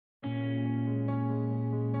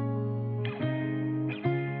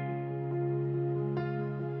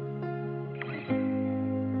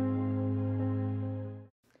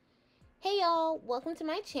y'all, welcome to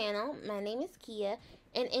my channel. My name is Kia,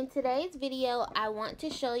 and in today's video I want to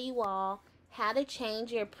show you all how to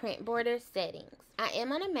change your print border settings. I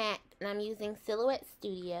am on a Mac and I'm using Silhouette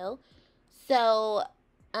Studio, so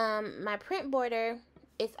my print border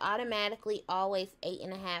is automatically always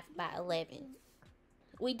 8.5 by 11.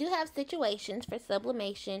 We do have situations for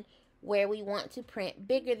sublimation where we want to print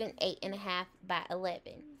bigger than 8.5 by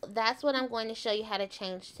 11. That's what I'm going to show you how to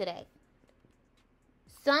change today.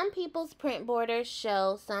 Some people's print borders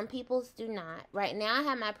show, some people's do not. Right now I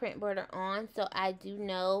have my print border on, so I do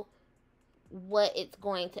know what it's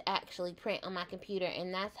going to actually print on my computer.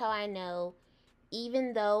 And that's how I know,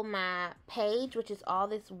 even though my page, which is all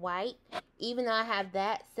this white, even though I have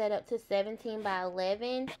that set up to 17 by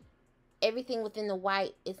 11, everything within the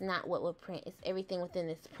white is not what would print. It's everything within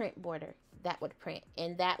this print border that would print,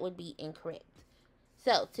 and that would be incorrect.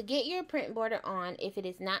 So to get your print border on, if it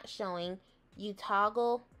is not showing, you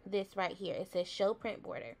toggle this right here. It says show print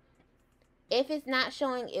border. If it's not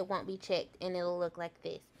showing, it won't be checked and it'll look like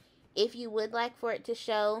this. If you would like for it to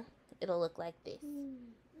show, it'll look like this.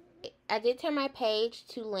 I did turn my page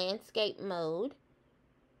to landscape mode,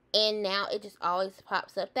 and now it just always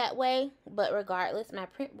pops up that way. But regardless, my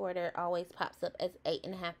print border always pops up as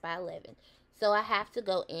 8.5 by 11. So I have to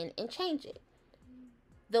go in and change it.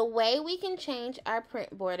 The way we can change our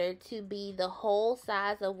print border to be the whole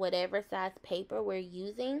size of whatever size paper we're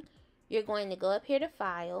using, you're going to go up here to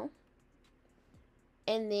File,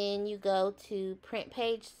 and then you go to Print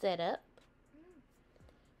Page Setup.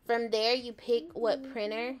 From there, you pick what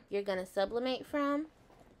printer you're going to sublimate from,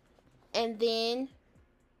 and then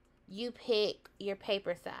you pick your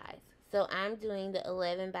paper size. So I'm doing the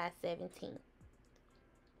 11 by 17.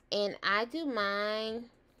 And I do mine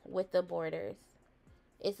with the borders.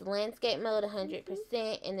 It's landscape mode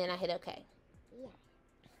 100%, and then I hit OK.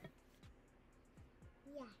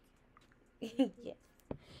 Yeah. Yes.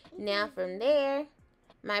 Now from there,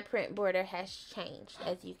 my print border has changed.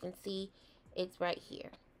 As you can see, it's right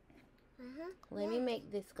here. Let me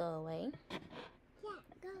make this go away. Yeah,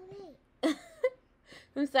 go away.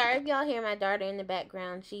 I'm sorry if y'all hear my daughter in the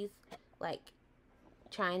background. She's like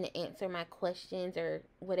trying to answer my questions or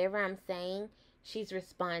whatever I'm saying. She's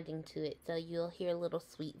responding to it, so you'll hear a little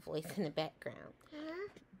sweet voice in the background.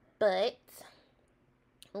 But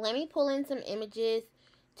let me pull in some images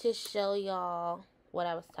to show y'all what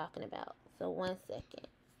I was talking about. So 1 second.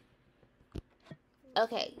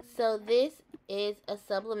 Okay, so this is a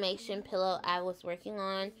sublimation pillow I was working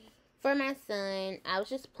on for my son. I was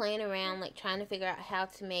just playing around, like trying to figure out how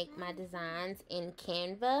to make my designs in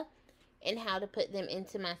Canva and how to put them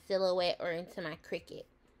into my Silhouette or into my Cricut.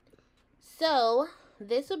 So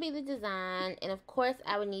this will be the design, and of course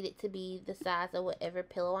I would need it to be the size of whatever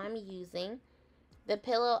pillow I'm using. The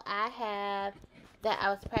pillow I have that I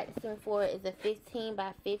was practicing for is a 15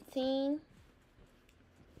 by 15.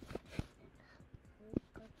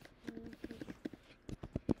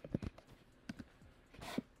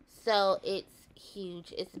 So it's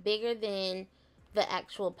huge. It's bigger than the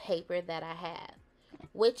actual paper that I have,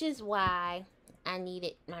 which is why I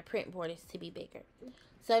needed my print borders to be bigger.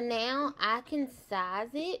 So now I can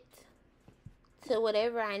size it to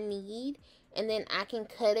whatever I need, and then I can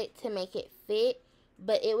cut it to make it fit,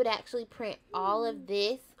 but it would actually print all of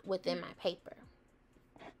this within my paper.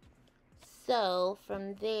 So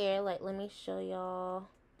from there, like, let me show y'all.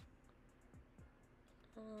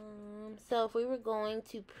 So if we were going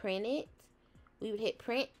to print it, we would hit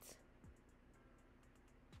print,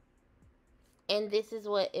 and this is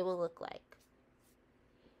what it will look like.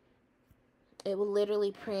 It will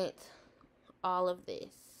literally print all of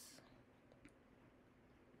this.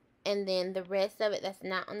 And then the rest of it that's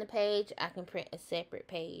not on the page, I can print a separate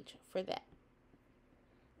page for that.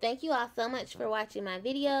 Thank you all so much for watching my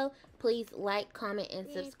video. Please like, comment, and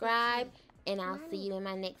subscribe. And I'll see you in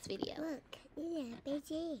my next video. Look, yeah,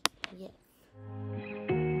 baby. Yes.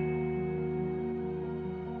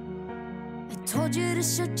 I told you to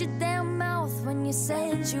shut your damn mouth when you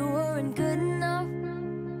said you weren't good enough.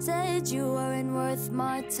 Said you weren't worth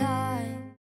my time.